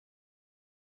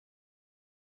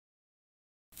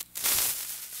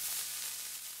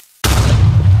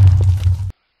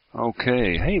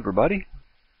Okay, hey everybody.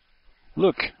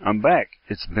 Look, I'm back.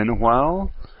 It's been a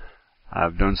while.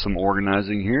 I've done some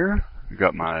organizing here. I've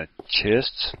got my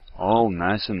chests all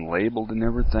nice and labeled and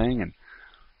everything, and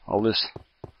all this,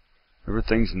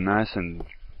 everything's nice and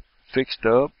fixed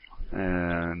up,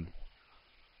 and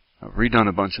I've redone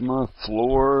a bunch of my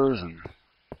floors and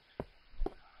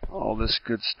all this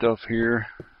good stuff here.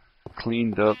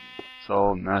 Cleaned up. It's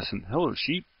all nice and, hello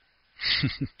sheep.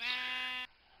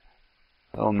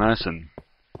 All nice and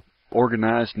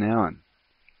organized now, and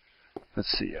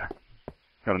let's see, I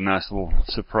got a nice little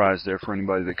surprise there for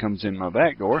anybody that comes in my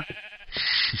back door.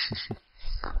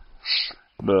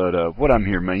 But what I'm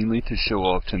here mainly to show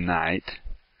off tonight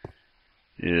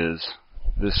is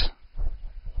this,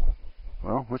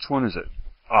 well, which one is it?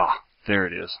 Ah, there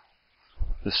it is.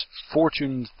 This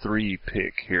Fortune 3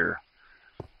 pick here.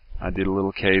 I did a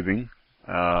little caving,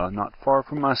 not far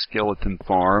from my skeleton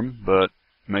farm, but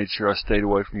made sure I stayed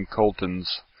away from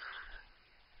Colton's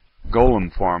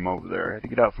golem farm over there. I had to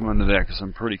get out from under that because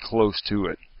I'm pretty close to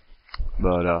it.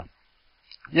 But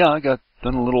yeah, I got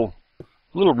done a little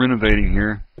renovating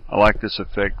here. I like this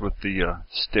effect with the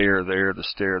stair there, the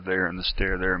stair there, and the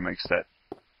stair there. It makes that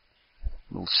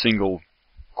little single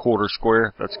quarter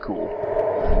square. That's cool.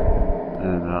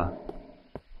 And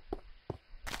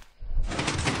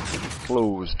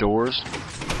close doors.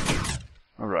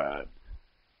 All right.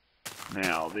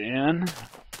 Now then,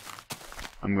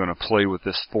 I'm going to play with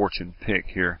this fortune pick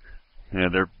here. Yeah,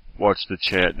 watch the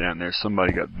chat down there.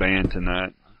 Somebody got banned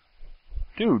tonight.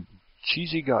 Dude,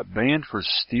 Cheesy got banned for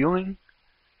stealing?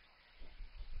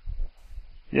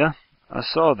 Yeah, I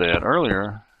saw that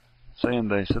earlier.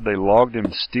 They said they logged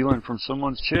him stealing from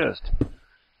someone's chest.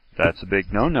 That's a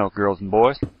big no-no, girls and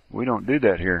boys. We don't do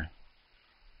that here.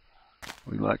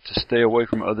 We like to stay away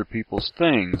from other people's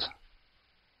things.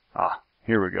 Ah.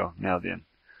 Here we go. Now then,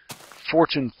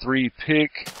 Fortune 3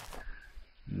 pick.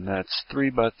 And that's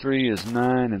 3 by 3 is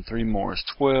 9, and 3 more is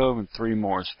 12, and 3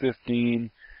 more is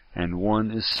 15, and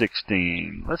 1 is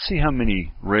 16. Let's see how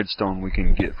many redstone we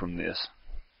can get from this.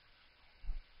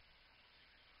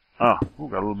 Ah, we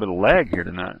got a little bit of lag here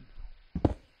tonight.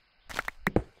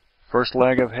 First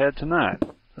lag I've had tonight.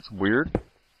 That's weird.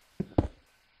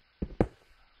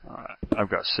 Alright, I've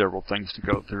got several things to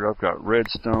go through. I've got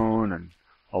redstone and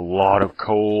a lot of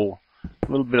coal, a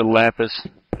little bit of lapis,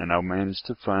 and I managed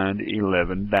to find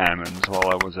 11 diamonds while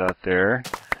I was out there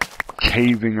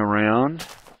caving around.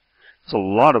 There's a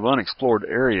lot of unexplored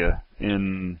area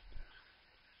in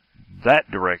that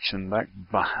direction, back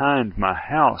behind my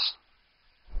house.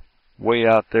 Way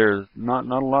out there, not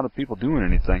a lot of people doing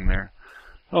anything there.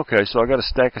 Okay, so I got a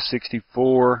stack of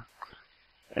 64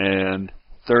 and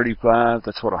 35,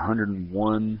 that's what,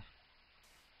 101.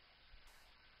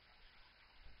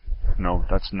 No,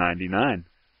 that's 99.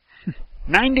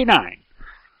 99!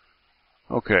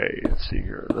 Okay, let's see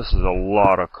here. This is a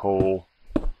lot of coal.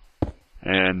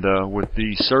 And with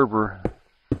the server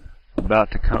about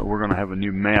to come, we're going to have a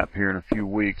new map here in a few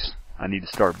weeks. I need to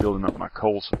start building up my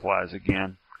coal supplies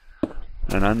again.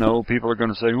 And I know people are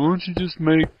going to say, why don't you just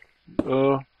make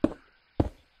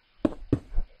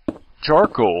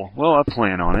charcoal? Well, I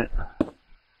plan on it.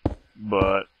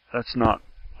 But that's not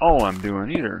all I'm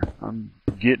doing either. I'm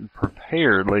getting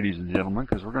prepared, ladies and gentlemen,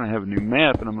 because we're going to have a new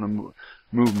map, and I'm going to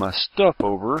move my stuff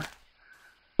over,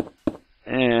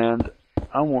 and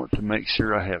I want to make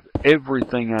sure I have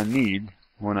everything I need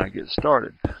when I get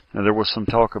started. Now, there was some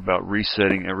talk about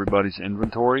resetting everybody's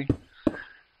inventory.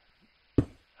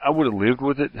 I would have lived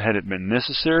with it had it been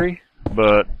necessary,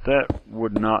 but that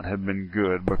would not have been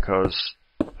good, because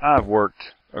I've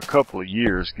worked a couple of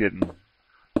years getting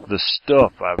the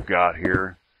stuff I've got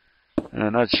here,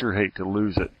 and I'd sure hate to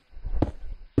lose it.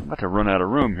 I'm about to run out of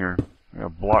room here. I'm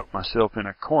going to block myself in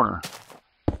a corner.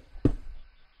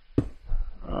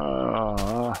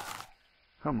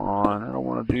 Come on, I don't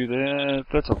want to do that.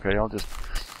 That's okay,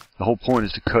 the whole point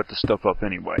is to cut the stuff up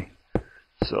anyway.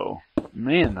 So,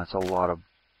 man, that's a lot of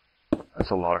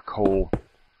coal.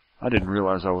 I didn't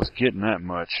realize I was getting that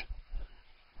much.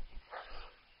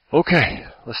 Okay,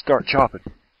 let's start chopping.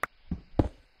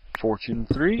 Fortune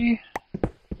 3.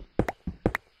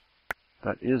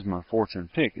 That is my fortune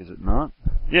pick, is it not?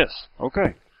 Yes,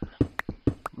 okay.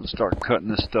 Let's start cutting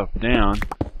this stuff down.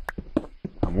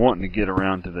 I'm wanting to get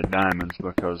around to the diamonds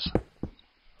because...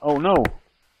 Oh no!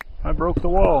 I broke the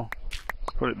wall.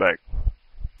 Let's put it back.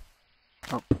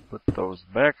 Oh, put those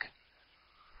back.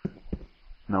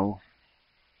 No.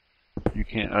 You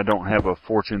can't... I don't have a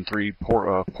Fortune 3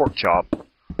 pork chop.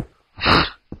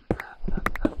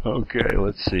 Okay,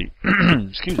 let's see.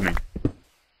 Excuse me.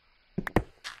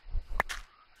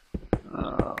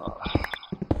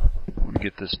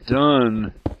 get this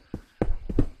done.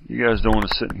 You guys don't want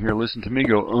to sit in here and listen to me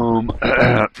go, and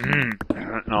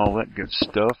all that good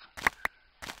stuff.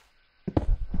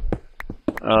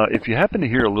 If you happen to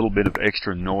hear a little bit of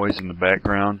extra noise in the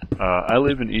background, I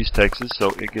live in East Texas,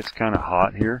 so it gets kind of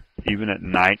hot here, even at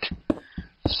night.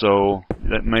 So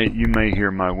you may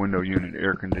hear my window unit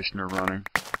air conditioner running.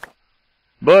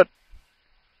 But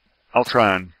I'll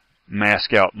try and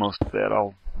mask out most of that.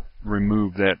 I'll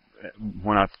remove that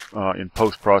when in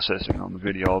post-processing on the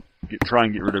video. I'll try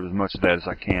and get rid of as much of that as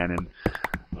I can in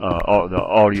the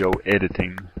audio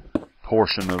editing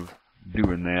portion of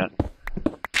doing that.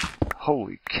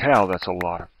 Holy cow, that's a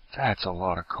lot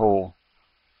of coal.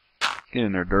 Get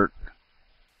in there, dirt.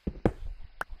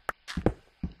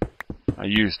 I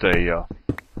used a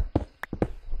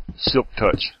silk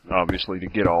touch, obviously, to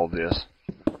get all this.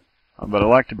 But I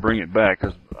like to bring it back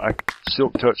because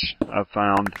silk touch, I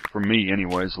found, for me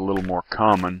anyway, is a little more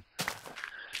common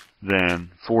than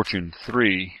Fortune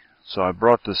 3. So I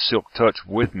brought the silk touch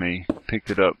with me, picked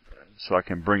it up so I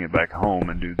can bring it back home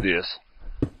and do this.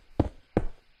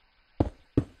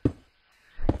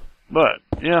 But,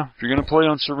 yeah, if you're going to play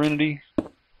on Serenity,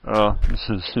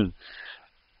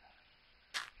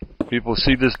 people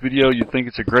see this video, you think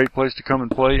it's a great place to come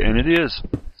and play, and it is.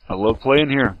 I love playing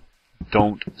here.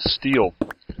 Don't steal,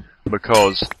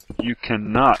 because you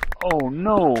cannot. Oh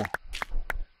no!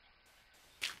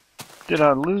 Did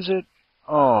I lose it?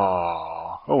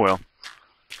 Oh well.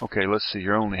 Okay, let's see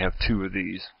here. I only have 2 of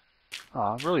these.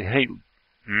 I really hate.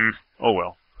 Oh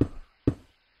well.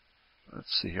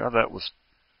 Let's see here.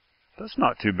 That's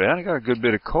not too bad. I got a good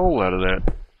bit of coal out of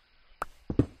that.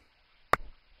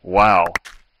 Wow.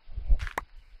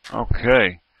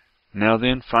 Okay. Now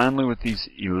then, finally with these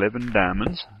 11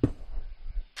 diamonds, I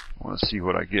want to see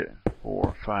what I get.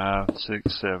 4, 5,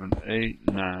 6, 7, 8,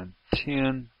 9,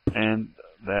 10, and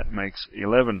that makes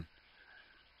 11.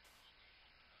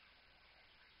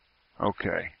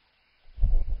 Okay.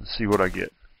 Let's see what I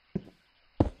get.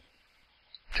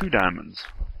 2 diamonds.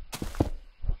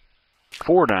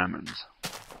 4 diamonds.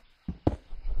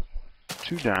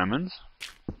 2 diamonds.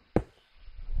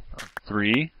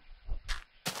 3.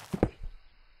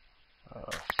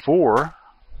 4.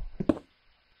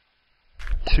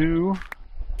 2.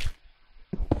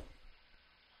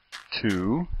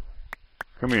 2.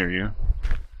 Come here, you.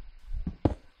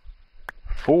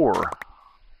 4.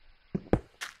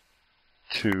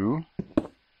 2.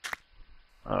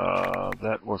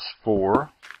 That was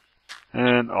 4.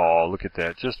 And, oh, look at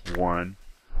that, just 1.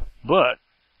 But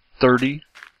 30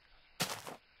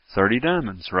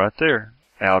 diamonds right there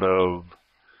out of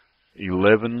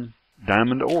 11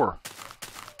 diamond ore.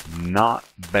 Not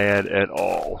bad at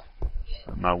all.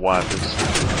 My wife is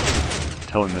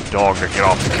telling the dog to get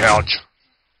off the couch.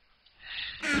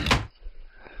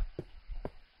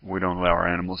 We don't allow our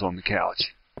animals on the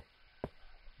couch.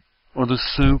 Or the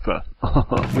sofa.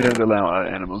 We don't allow our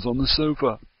animals on the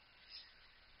sofa.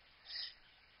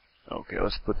 Okay,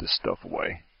 let's put this stuff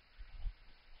away.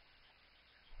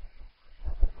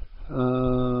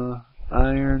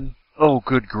 Iron. Oh,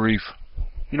 good grief.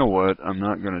 You know what? I'm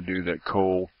not going to do that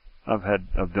coal.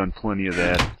 I've done plenty of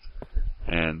that,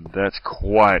 and that's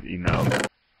quite enough.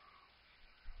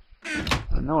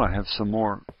 I know I have some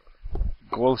more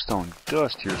glowstone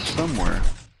dust here somewhere.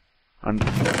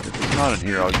 If it's not in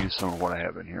here, I'll use some of what I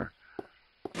have in here.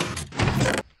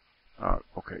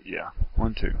 Okay, yeah.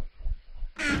 1, 2.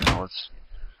 Now let's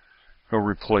go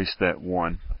replace that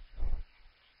 1.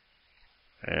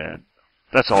 And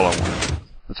that's all I wanted.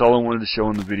 That's all I wanted to show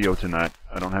in the video tonight.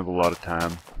 I don't have a lot of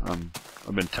time.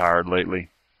 I've been tired lately,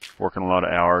 working a lot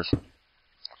of hours.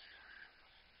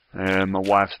 And my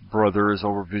wife's brother is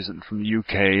over visiting from the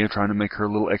UK, trying to make her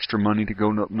a little extra money to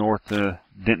go up north to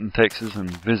Denton, Texas, and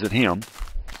visit him.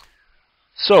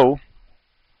 So,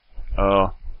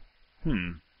 let's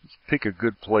pick a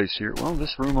good place here. Well,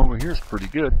 this room over here is pretty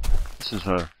good. This is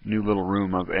a new little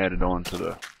room I've added on to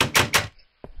the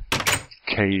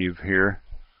cave here.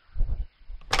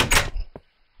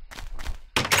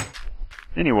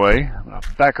 Anyway, I'll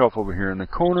back off over here in the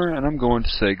corner, and I'm going to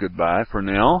say goodbye for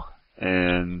now.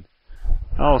 And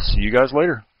I'll see you guys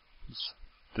later.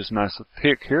 This nice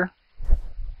pick here.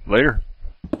 Later.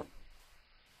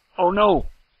 Oh no.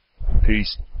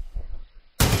 Peace.